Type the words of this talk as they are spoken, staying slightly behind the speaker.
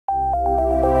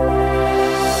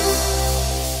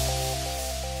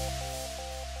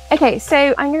Okay,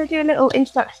 so I'm going to do a little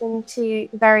introduction to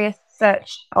the various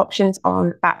search options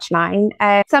on BatchLine.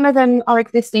 Some of them are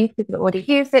existing for people that already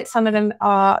use it. Some of them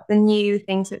are the new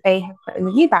things that they have put in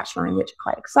the new BatchLine, which are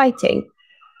quite exciting.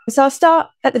 So I'll start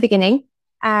at the beginning.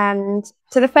 And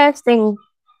so the first thing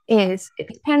is, it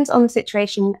depends on the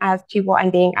situation as to what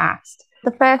I'm being asked.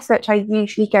 The first search I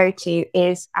usually go to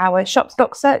is our shop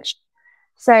stock search.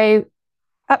 So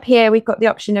up here, we've got the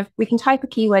option of, we can type a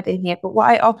keyword in here, but what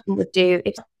I often would do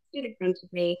is stood in front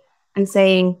of me and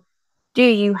saying, do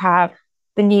you have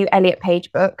the new Eliot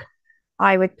Page book?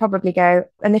 I would probably go,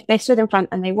 and if they stood in front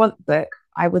and they want the book,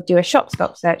 I would do a shop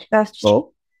stock search first of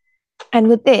all. And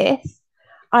with this,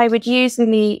 I would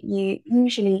usually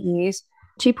use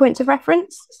 2 points of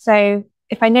reference. So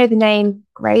if I know the name,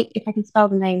 great. If I can spell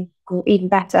the name, even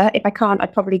better. If I can't,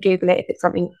 I'd probably Google it if it's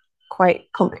something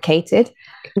quite complicated,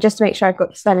 and just to make sure I've got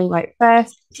the spelling right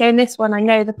first. So in this one, I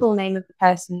know the full name of the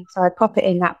person, so I pop it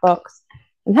in that box,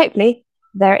 and hopefully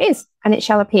there it is, and it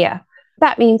shall appear.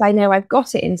 That means I know I've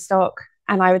got it in stock,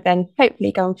 and I would then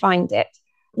hopefully go and find it.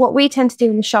 What we tend to do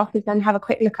in the shop is then have a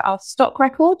quick look at our stock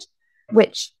record,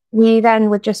 which we then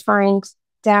would just find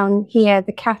down here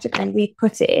the category we've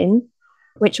put it in,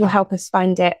 which will help us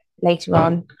find it later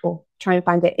on, or try and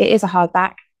find it. It is a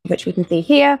hardback, which we can see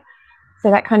here. So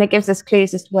that kind of gives us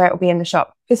clues as to where it will be in the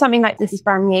shop. For something like this is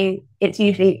brand new, it's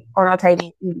usually on our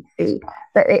table,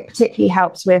 but it particularly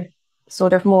helps with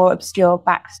sort of more obscure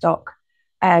back stock.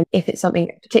 If it's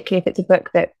something, particularly if it's a book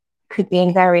that could be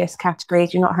in various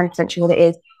categories, you're not 100% sure what it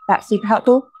is, that's super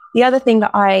helpful. The other thing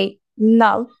that I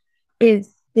love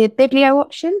is the Biblio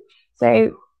option.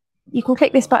 So you can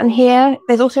click this button here.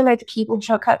 There's also loads of keyboard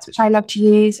shortcuts, which I love to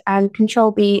use, and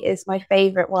Control B is my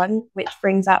favorite one, which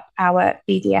brings up our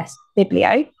BDS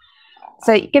Biblio.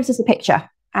 So it gives us a picture.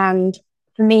 And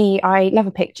for me, I love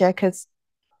a picture because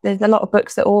there's a lot of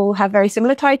books that all have very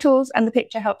similar titles, and the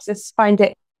picture helps us find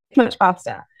it much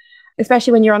faster,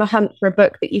 especially when you're on a hunt for a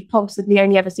book that you've possibly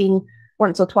only ever seen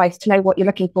once or twice. To know what you're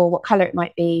looking for, what color it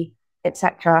might be,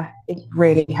 etc., is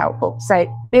really helpful. So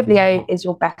Biblio is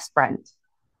your best friend.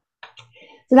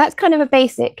 So that's kind of a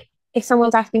basic, if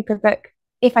someone's asking for a book,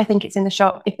 if I think it's in the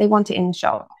shop, if they want it in the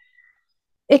shop.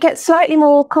 It gets slightly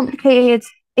more complicated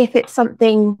if it's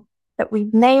something that we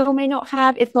may or may not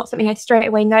have. It's not something I straight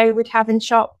away know would have in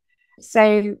shop.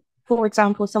 So, for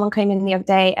example, someone came in the other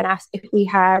day and asked if we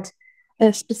had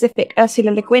a specific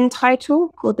Ursula Le Guin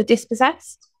title called The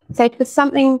Dispossessed. So for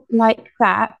something like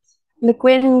that, Le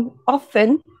Guin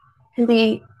often can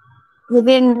be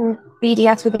within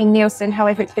BDS, within Nielsen,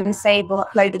 however it's been saved or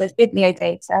uploaded as Biblio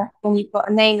data. When you've got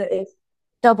a name that is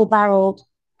double-barreled,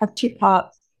 has 2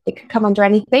 parts, it could come under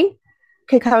anything. It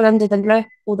could come under the Le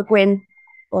or the Gwyn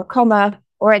or a comma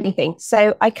or anything.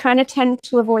 So I kind of tend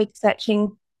to avoid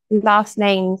searching last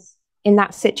names in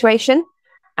that situation.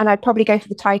 And I'd probably go for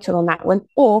the title on that one,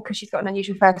 or because she's got an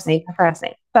unusual first name, her first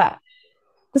name. But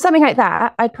for something like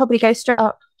that, I'd probably go straight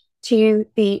up to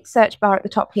the search bar at the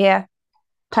top here,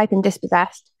 type in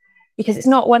Dispossessed, because it's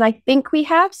not one I think we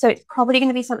have, so it's probably going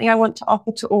to be something I want to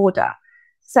offer to order.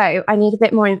 So I need a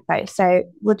bit more info. So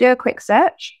we'll do a quick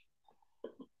search.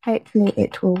 Hopefully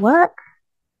it will work.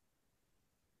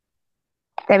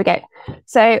 There we go.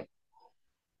 So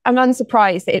I'm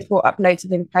unsurprised that it's brought up loads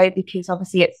of info, because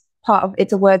obviously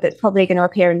it's a word that's probably going to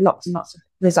appear in lots and lots of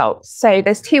results. So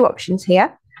there's 2 options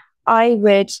here. I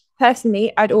would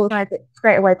personally, I'd organize it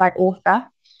straight away by author,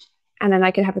 and then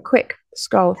I can have a quick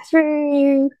scroll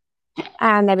through,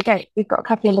 and there we go. We've got a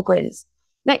couple of Le Guins.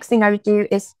 Next thing I would do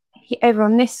is over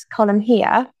on this column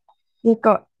here, we've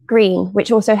got green,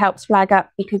 which also helps flag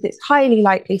up, because it's highly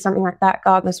likely something like that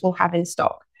Gardners will have in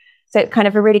stock. So it's kind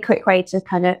of a really quick way to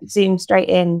kind of zoom straight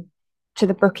in to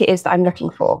the book it is that I'm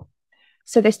looking for.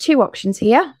 So there's 2 options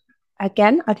here.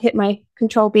 Again, I'd hit my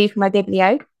Control B for my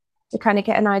Biblio to kind of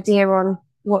get an idea on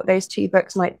what those 2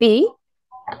 books might be.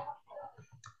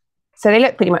 So they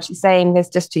look pretty much the same. There's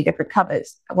just 2 different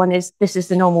covers. This is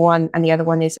the normal one, and the other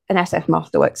one is an SF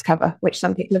Masterworks cover, which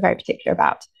some people are very particular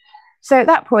about. So at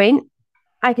that point,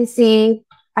 I can see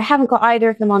I haven't got either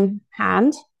of them on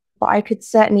hand, but I could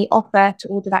certainly offer to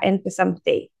order that in for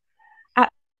somebody.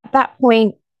 At that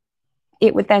point,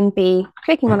 it would then be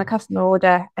clicking on a customer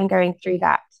order and going through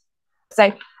that. So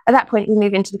at that point, we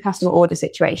move into the customer order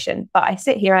situation. But I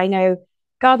sit here, I know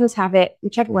Gardners have it,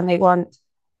 whichever one they want,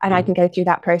 and I can go through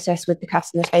that process with the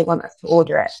customer if they want us to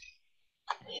order it.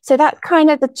 So that's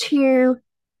kind of the 2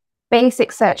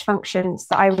 basic search functions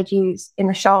that I would use in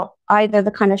the shop, either the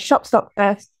kind of shop stock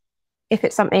first, if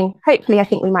it's something hopefully I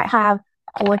think we might have,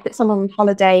 or if it's someone on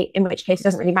holiday, in which case it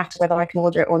doesn't really matter whether I can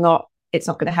order it or not, it's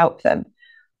not going to help them.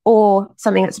 or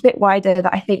something that's a bit wider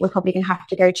that I think we're probably going to have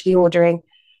to go to the ordering.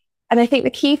 And I think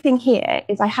the key thing here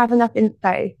is I have enough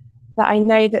info that I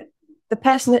know that the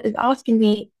person that is asking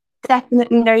me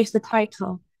definitely knows the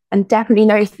title and definitely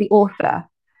knows the author.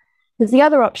 Because the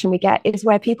other option we get is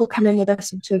where people come in with a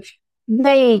sort of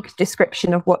vague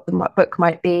description of what the book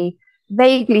might be,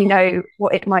 vaguely know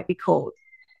what it might be called.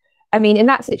 I mean, in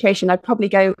that situation, I'd probably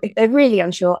go, if they're really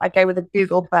unsure, I'd go with a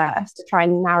Google first to try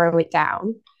and narrow it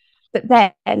down. But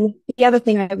then the other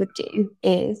thing I would do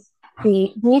is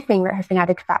the new thing that has been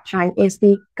added to BatchLine is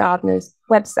the Gardners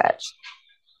web search.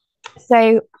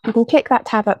 So you can click that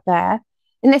tab up there.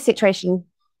 In this situation,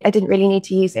 I didn't really need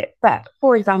to use it. But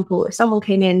for example, if someone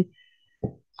came in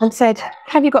and said,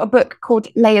 have you got a book called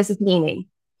Layers of Meaning?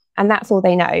 And that's all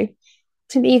they know.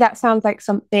 To me, that sounds like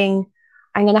something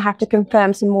I'm going to have to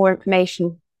confirm some more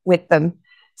information with them.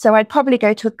 So I'd probably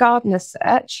go to a Gardner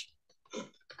search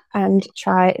and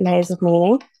try Layers of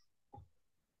Meaning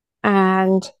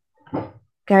and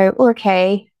go,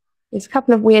 okay, there's a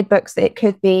couple of weird books that it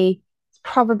could be. It's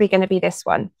probably going to be this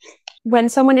one. When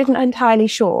someone isn't entirely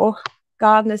sure,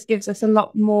 Gardners gives us a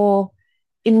lot more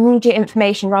immediate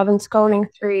information rather than scrolling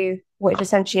through what is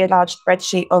essentially a large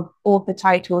spreadsheet of author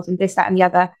titles and this, that, and the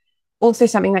other. Also,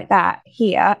 something like that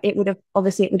here, it would have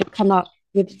come up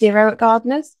with 0 at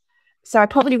Gardners. So I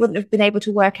probably wouldn't have been able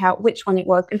to work out which one it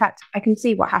was. In fact, I can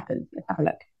see what happened. Let's have a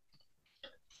look.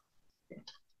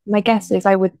 My guess is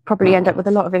I would probably end up with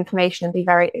a lot of information and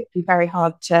it'd be very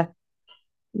hard to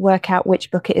work out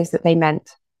which book it is that they meant.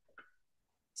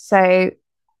 So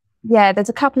yeah, there's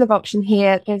a couple of options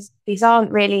here. These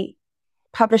aren't really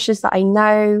publishers that I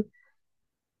know.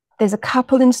 There's a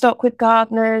couple in stock with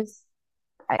Gardners.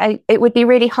 It would be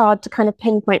really hard to kind of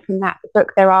pinpoint from that the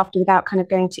book they're after without kind of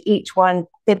going to each one,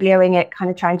 biblioing it, kind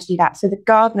of trying to do that. So the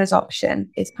Gardners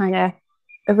option is kind of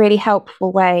a really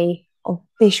helpful way of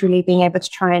visually being able to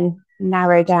try and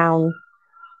narrow down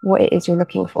what it is you're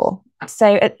looking for.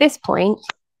 So at this point,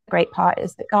 the great part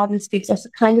is that Gardners gives us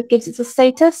a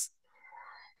status.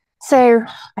 So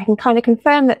I can kind of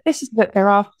confirm that this is the book they're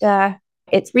after.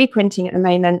 It's reprinting at the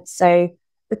moment, so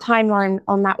the timeline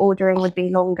on that ordering would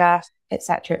be longer,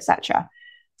 etc., etc.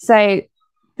 So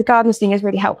the Gardners thing is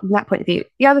really helpful from that point of view.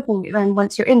 The other thing, then,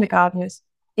 once you're in the Gardners,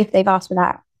 if they've asked for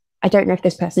that, I don't know if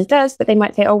this person does, but they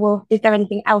might say, oh, well, is there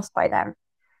anything else by them?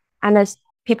 And as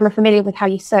people are familiar with how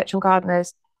you search on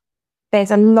Gardners,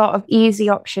 there's a lot of easy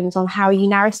options on how you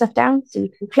narrow stuff down. So you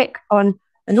can click on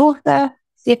an author,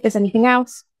 see if there's anything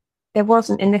else. There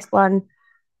wasn't in this one,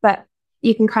 but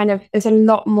you can there's a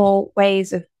lot more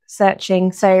ways of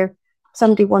searching. So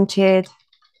somebody wanted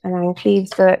an Anne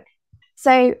Cleeves book.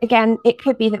 So again, it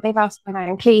could be that they've asked for an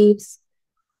Anne Cleeves,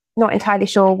 not entirely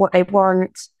sure what they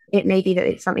want. It may be that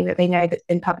it's something that they know that's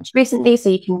been published recently, so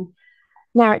you can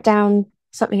narrow it down,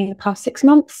 something in the past 6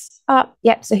 months up.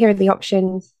 Yep, so here are the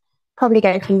options. Probably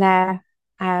go from there,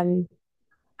 and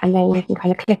then you can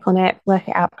kind of click on it, work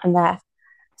it out from there.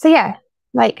 So yeah,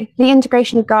 like the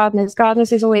integration of Gardners.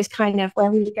 Gardners is always kind of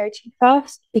where we would go to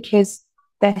first because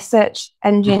their search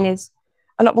engine is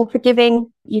a lot more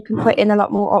forgiving. You can put in a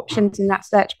lot more options in that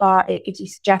search bar. It gives you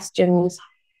suggestions.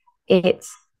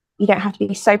 You don't have to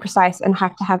be so precise and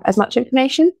have to have as much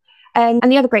information. And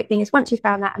the other great thing is once you've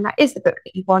found that and that is the book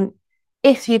that you want,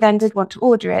 if you then did want to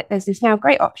order it, there's this now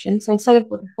great option. So instead of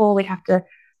before we'd have to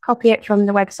copy it from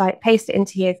the website, paste it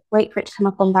into here, wait for it to come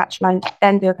up on BatchLine,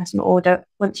 then do a customer order.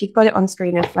 Once you've got it on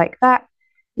screen like that,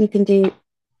 you can do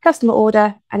customer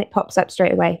order and it pops up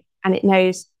straight away and it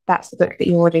knows that's the book that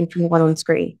you're ordering from the one on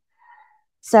screen.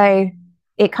 So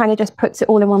it kind of just puts it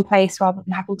all in one place rather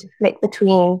than having to flick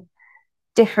between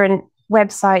different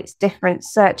websites, different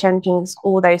search engines,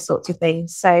 all those sorts of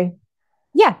things. So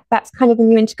yeah, that's kind of a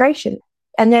new integration.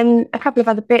 And then a couple of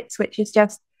other bits, which is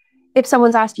just if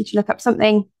someone's asked you to look up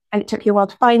something and it took you a while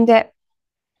to find it,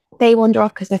 they wander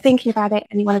off because they're thinking about it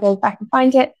and you want to go back and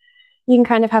find it, you can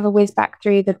kind of have a whiz back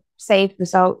through the saved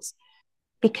results.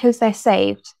 Because they're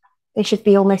saved, they should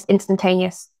be almost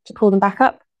instantaneous to pull them back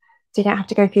up. So you don't have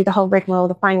to go through the whole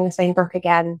rigmarole of finding the same book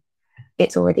again.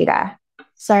 It's already there.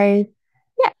 So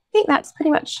yeah, I think that's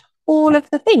pretty much all of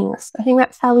the things. I think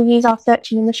that's how we use our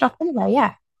searching in the shop anyway,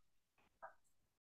 yeah.